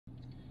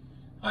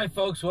Hi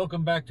folks,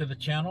 welcome back to the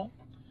channel.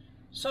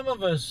 Some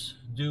of us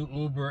do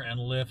Uber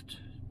and Lyft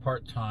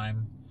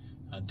part-time,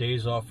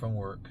 days off from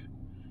work,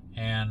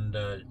 and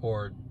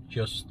or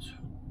just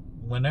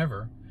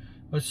whenever.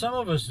 But some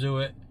of us do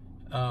it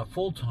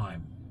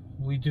full-time.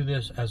 We do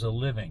this as a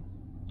living.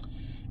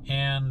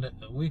 And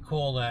we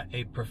call that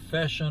a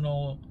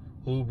professional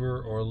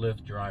Uber or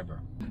Lyft driver.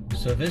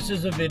 So this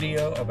is a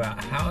video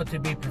about how to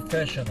be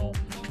professional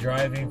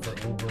driving for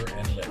Uber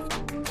and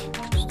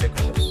Lyft. Stick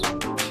with us.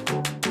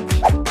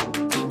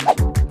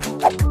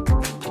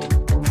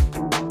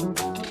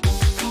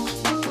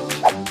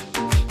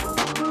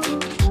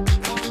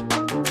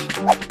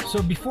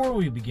 So before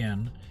we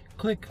begin,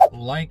 click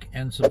like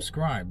and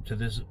subscribe to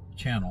this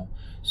channel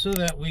so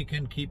that we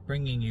can keep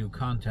bringing you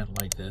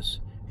content like this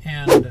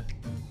and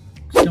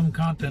some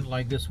content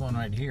like this one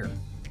right here.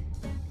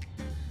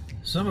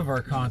 Some of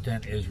our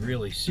content is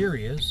really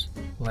serious,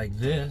 like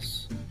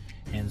this,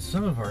 and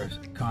some of our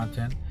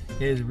content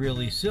is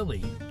really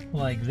silly,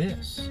 like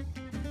this.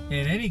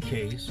 In any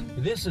case,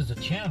 this is a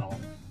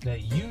channel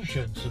that you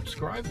should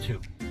subscribe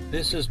to.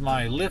 This is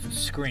my Lyft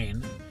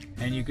screen,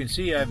 and you can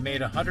see I've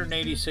made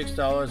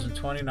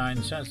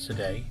 $186.29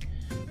 today.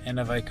 And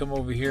if I come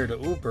over here to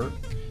Uber,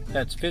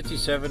 that's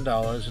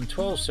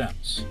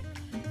 $57.12.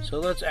 So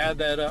let's add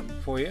that up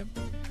for you.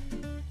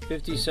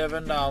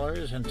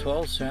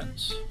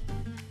 $57.12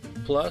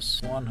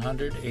 plus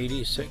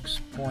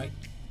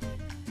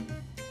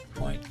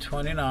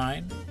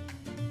 186.29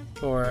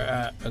 for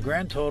a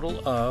grand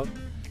total of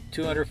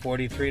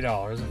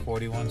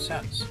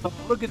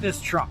 $243.41. Look at this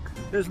trunk.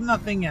 There's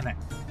nothing in it.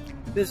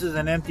 This is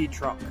an empty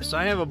trunk. So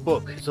I have a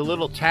book. It's a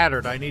little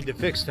tattered. I need to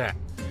fix that.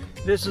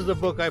 This is the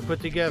book I put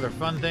together,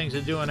 Fun Things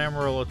to Do in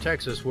Amarillo,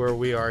 Texas, where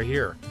we are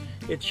here.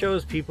 It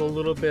shows people a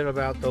little bit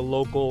about the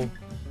local,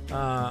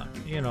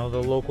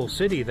 the local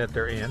city that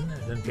they're in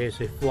case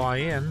they fly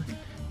in,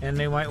 and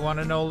they might want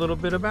to know a little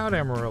bit about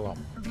Amarillo.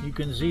 You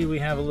can see we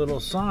have a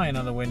little sign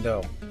on the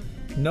window.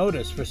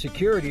 Notice, for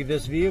security,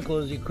 this vehicle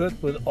is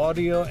equipped with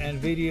audio and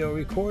video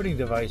recording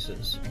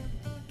devices.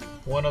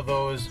 One of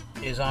those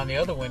is on the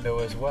other window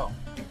as well.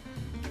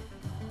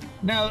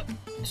 Now,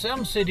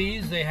 some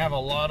cities, they have a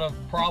lot of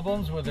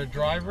problems with their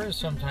drivers.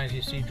 Sometimes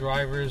you see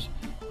drivers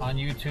on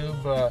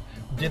YouTube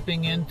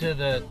dipping into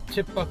the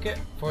tip bucket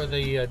for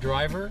the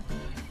driver,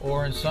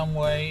 or in some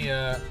way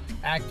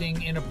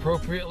acting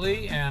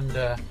inappropriately, and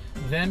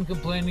then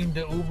complaining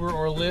to Uber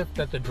or Lyft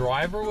that the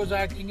driver was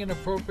acting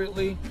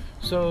inappropriately.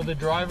 So the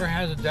driver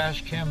has a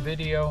dash cam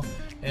video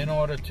in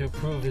order to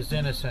prove his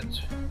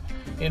innocence.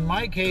 In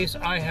my case,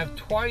 I have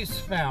twice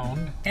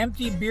found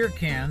empty beer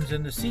cans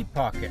in the seat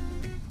pocket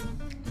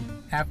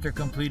after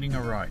completing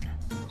a ride.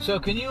 So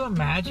can you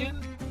imagine?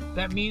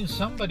 That means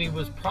somebody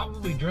was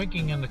probably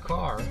drinking in the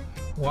car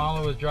while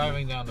I was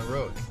driving down the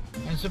road.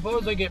 And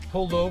suppose I get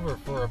pulled over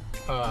for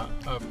a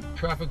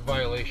traffic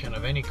violation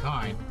of any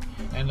kind,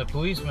 and the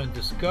policeman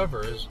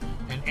discovers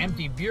an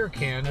empty beer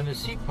can in the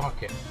seat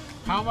pocket.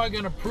 How am I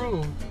going to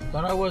prove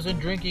that I wasn't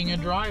drinking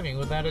and driving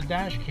without a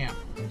dash cam?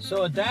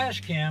 So a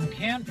dash cam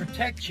can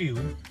protect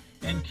you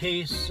in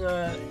case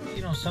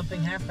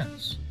something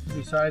happens.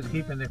 Besides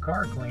keeping the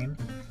car clean,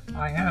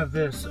 I have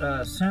this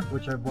scent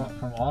which I bought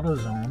from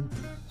AutoZone.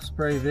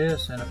 Spray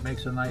this and it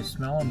makes a nice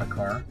smell in the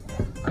car.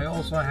 I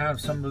also have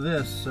some of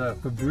this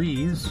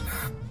Febreze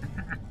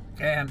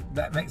and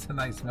that makes a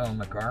nice smell in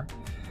the car,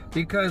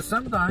 because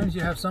sometimes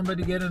you have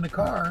somebody get in the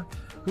car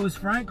who's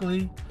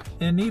frankly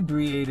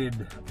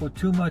inebriated with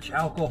too much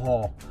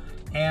alcohol,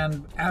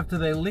 and after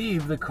they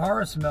leave, the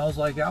car smells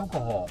like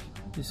alcohol.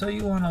 So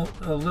you want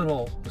a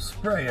little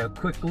spray, a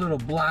quick little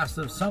blast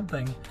of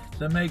something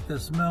to make the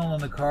smell in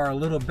the car a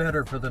little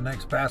better for the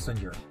next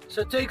passenger.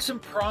 So take some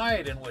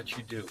pride in what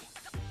you do.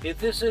 If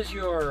this is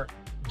your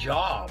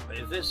job,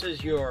 if this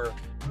is your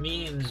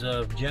means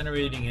of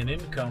generating an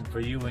income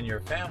for you and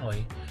your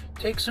family,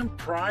 take some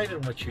pride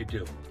in what you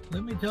do.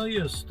 Let me tell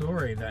you a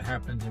story that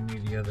happened to me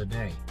the other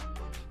day.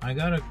 I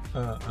got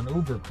an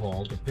Uber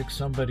call to pick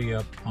somebody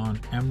up on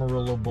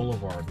Amarillo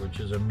Boulevard, which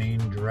is a main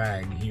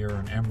drag here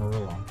in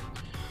Amarillo.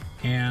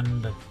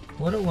 And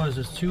what it was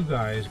is two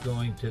guys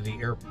going to the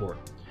airport.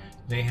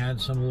 They had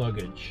some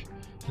luggage.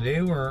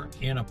 They were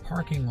in a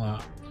parking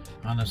lot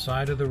on the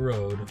side of the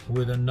road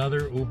with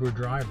another Uber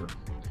driver.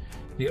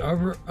 The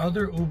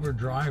other Uber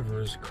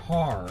driver's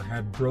car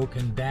had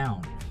broken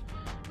down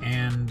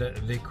and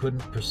they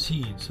couldn't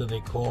proceed, so they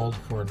called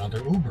for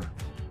another Uber,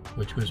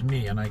 which was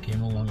me, and I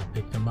came along and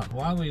picked them up.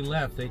 While we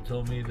left, they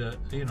told me that,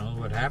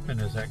 what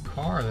happened is that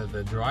car that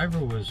the driver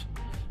was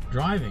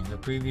driving, the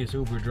previous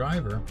Uber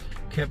driver,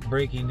 kept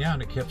breaking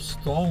down. It kept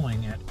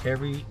stalling at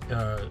every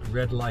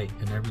red light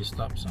and every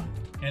stop sign.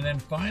 And then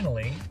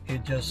finally,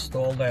 it just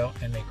stalled out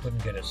and they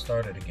couldn't get it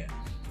started again.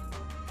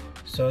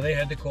 So they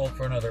had to call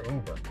for another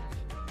Uber.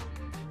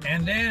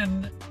 And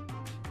then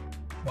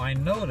I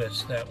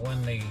noticed that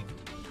when the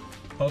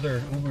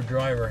other Uber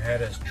driver had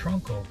his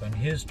trunk open,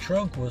 his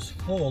trunk was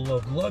full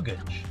of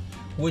luggage,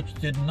 which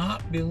did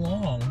not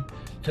belong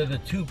to the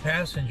two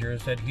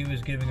passengers that he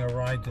was giving a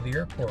ride to the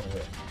airport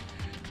with.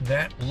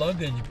 that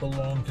luggage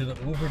belonged to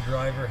the Uber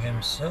driver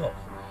himself.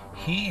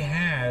 He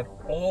had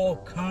all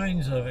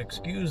kinds of,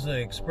 excuse the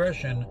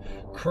expression,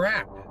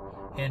 crap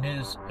in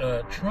his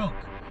trunk.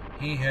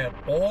 He had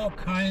all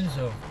kinds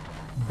of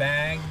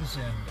bags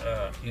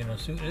and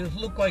so it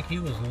looked like he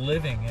was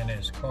living in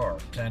his car,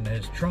 and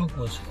his trunk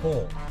was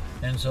full.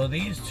 And so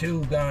these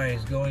two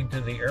guys going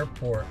to the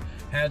airport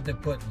had to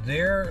put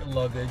their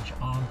luggage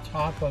on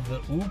top of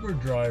the Uber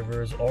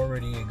driver's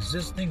already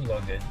existing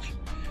luggage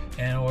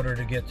in order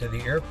to get to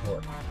the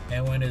airport.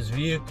 And when his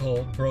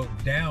vehicle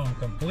broke down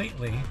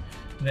completely,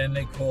 then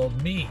they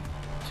called me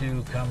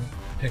to come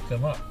pick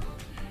them up.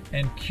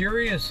 And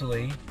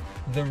curiously,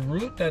 the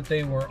route that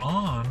they were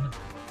on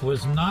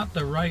was not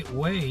the right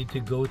way to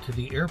go to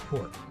the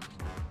airport.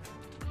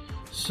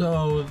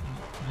 So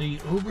the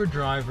Uber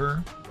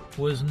driver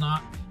was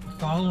not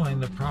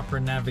following the proper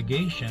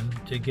navigation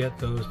to get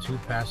those two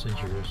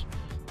passengers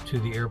to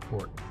the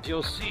airport.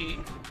 You'll see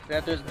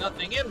that there's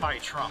nothing in my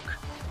trunk.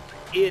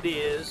 It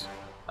is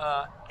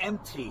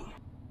empty.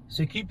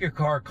 So keep your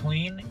car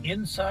clean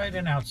inside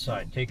and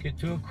outside. Take it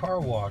to a car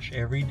wash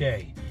every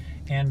day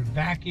and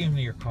vacuum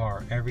your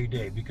car every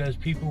day, because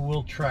people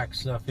will track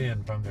stuff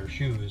in from their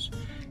shoes,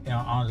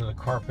 onto the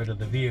carpet of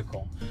the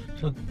vehicle.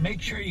 So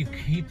make sure you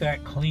keep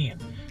that clean.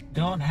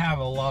 Don't have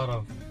a lot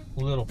of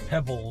little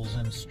pebbles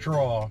and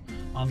straw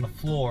on the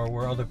floor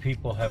where other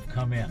people have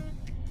come in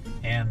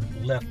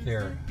and left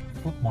their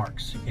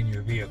footmarks in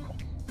your vehicle.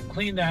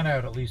 Clean that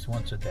out at least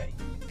once a day.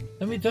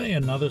 Let me tell you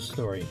another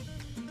story.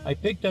 I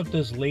picked up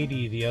this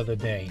lady the other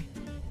day,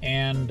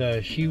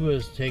 and she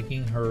was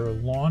taking her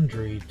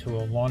laundry to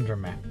a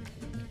laundromat.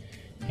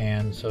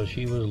 And so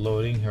she was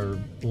loading her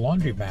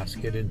laundry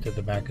basket into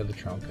the back of the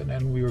trunk, and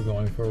then we were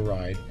going for a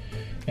ride.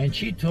 And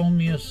she told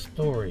me a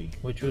story,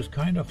 which was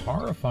kind of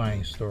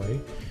horrifying story,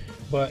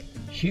 but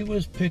she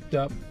was picked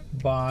up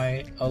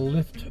by a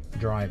Lyft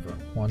driver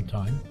one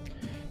time,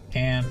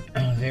 and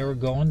they were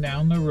going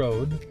down the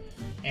road,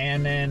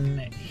 and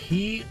then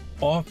he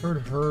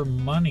offered her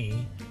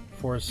money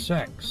for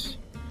sex.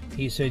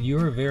 He said,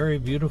 "You're a very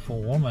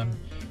beautiful woman.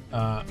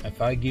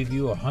 If I give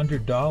you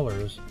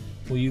 $100,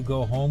 will you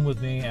go home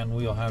with me and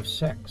we'll have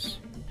sex?"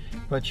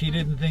 But she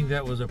didn't think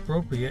that was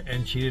appropriate,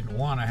 and she didn't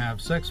want to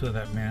have sex with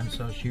that man,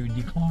 so she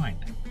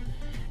declined.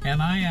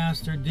 And I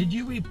asked her, "Did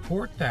you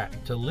report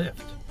that to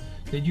Lyft?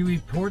 Did you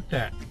report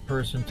that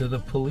person to the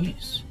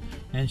police?"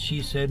 And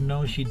she said,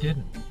 "No, she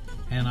didn't."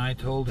 And I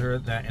told her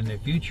that in the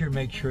future,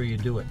 make sure you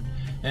do it.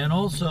 And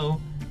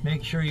also,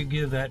 make sure you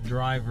give that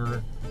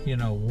driver,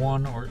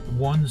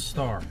 1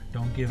 star.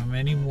 Don't give him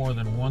any more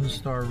than 1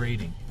 star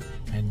rating.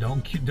 And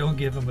don't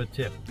give him a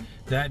tip.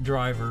 That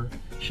driver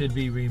should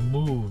be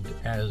removed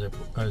as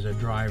a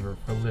driver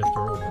for Lyft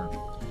or Uber.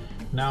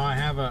 Now I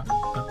have an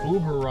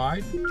Uber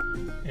ride.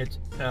 It's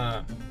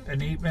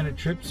an 8-minute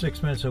trip,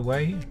 6 minutes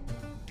away.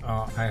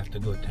 I have to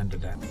go attend to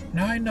that.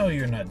 Now I know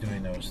you're not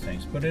doing those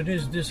things, but it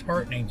is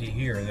disheartening to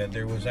hear that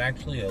there was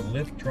actually a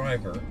Lyft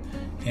driver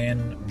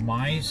in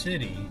my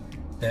city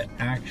that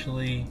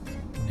actually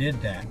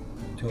did that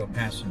to a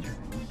passenger.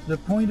 The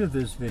point of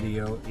this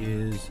video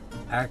is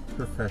act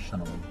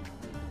professionally.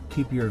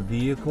 Keep your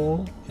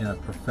vehicle in a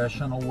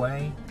professional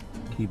way.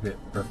 Keep it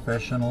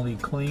professionally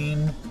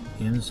clean,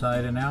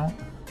 inside and out,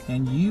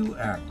 and you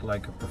act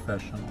like a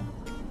professional.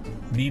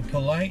 Be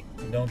polite,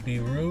 don't be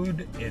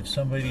rude. If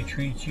somebody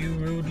treats you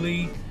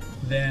rudely,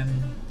 then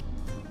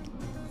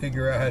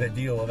figure out how to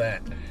deal with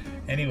that.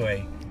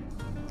 Anyway,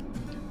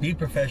 be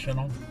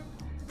professional,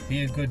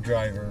 be a good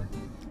driver,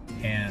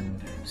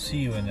 and see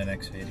you in the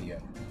next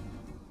video.